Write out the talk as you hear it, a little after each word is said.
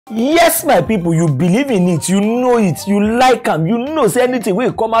Yes, my people, you believe in it, you know it, you like am, you know say anything wey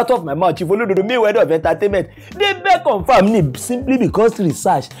come out of my mouth, Chief Olododo, me word of entertainment, dey beg confirm me simply because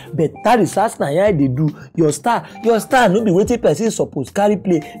research, better research na here dey do. Your star no be wetin person suppose carry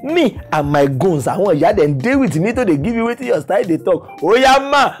play. Me and my guns, àwọn ìyá dem dey with me to dey give you wetin your style dey talk. Oya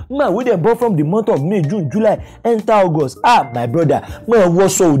man wey dem born from the month of May, June, July, enter August. My brother, man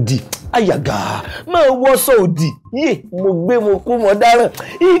wọṣọ òdì. Ayaga, man wọṣọ òdì. Ye, mo gbé mo kú mo dáràn.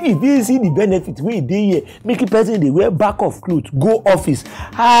 If you see the benefit wey dey here, make person dey wear back of cloth go office.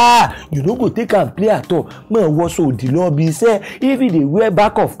 You no go take am play at all. Man wọṣọ òdì lọ bí iṣẹ́. If you dey wear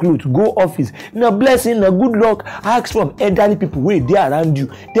back of cloth go office, na blessing, na good luck. Ask from elderly people wey dey around you.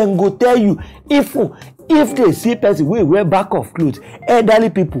 Dem go tell you if they see person wey wear back of cloth, elderly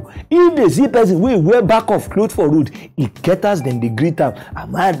people, if they see person wey wear back of cloth for road, e get as dem dey greet am.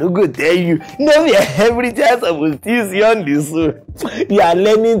 And man no go tell you, no be every chance I will still see on this show. You are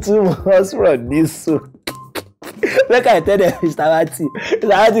learning too much from this show. Make I tell them, Mr.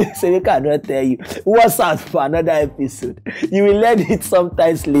 Mati say we cannot tell you. What's out for another episode? You will learn it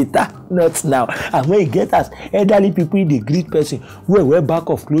sometimes later, not now. And when you get us, elderly people dey greet person wey wear back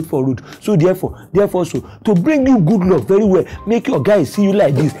of cloth for road. So therefore, so to bring you good luck very well, make your guys see you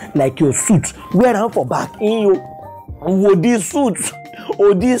like this, like your suit. Wear am for back in you. Odi suit,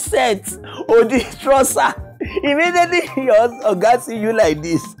 odi set, odi trouser. Immediately your oga see you like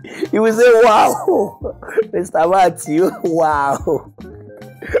this, he will say, wow, Mr. Matthew, wow.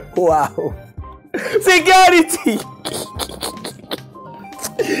 Security.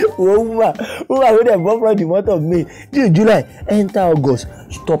 Woman wey dem born from the month of May, June, July, enter August.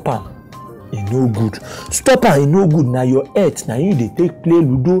 Stop am. E no good. Stop am, e no good. Na your health na you dey take play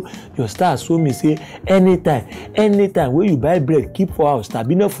ludo. Your star show me say anytime wey you buy bread keep for house,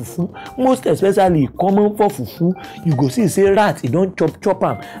 tabina fufu, most especially common for fufu, you go see say rat e don chop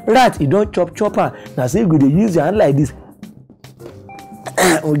am. Rat e don chop am. Na say you go dey use your hand like this.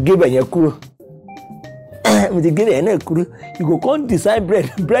 You go come decide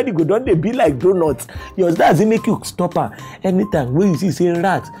bread you go don dey be like donut. Your star say make you stop am. Anytime wey you see say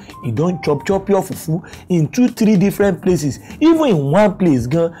rat e don chop your fufu in 2-3 different places, even in one place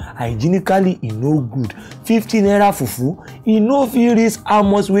gan, hygienically e no good. 15 naira fufu e no fit reach how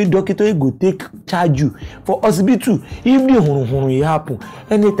much wey doctor go take charge you for hospital if the hunrun e happen.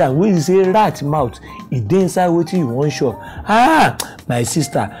 Anytime wey you say rat mouth e dey inside wetin you wan chop, my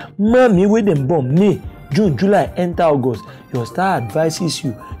sister, mommy wey dem born May, June, July, enter August, your star advises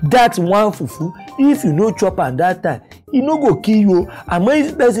you that one fufu, if you no chop at that time, e no go kill you. And when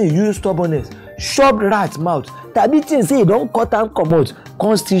this person use stubbornness chop rat mouth, tabi think say e don cut am comot,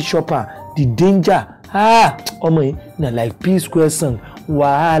 come still chop am, the danger. Omo, na like P-Square song,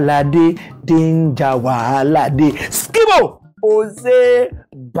 wahala dey, danger wahala dey. Skimo ose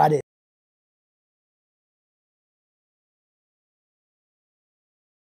bade.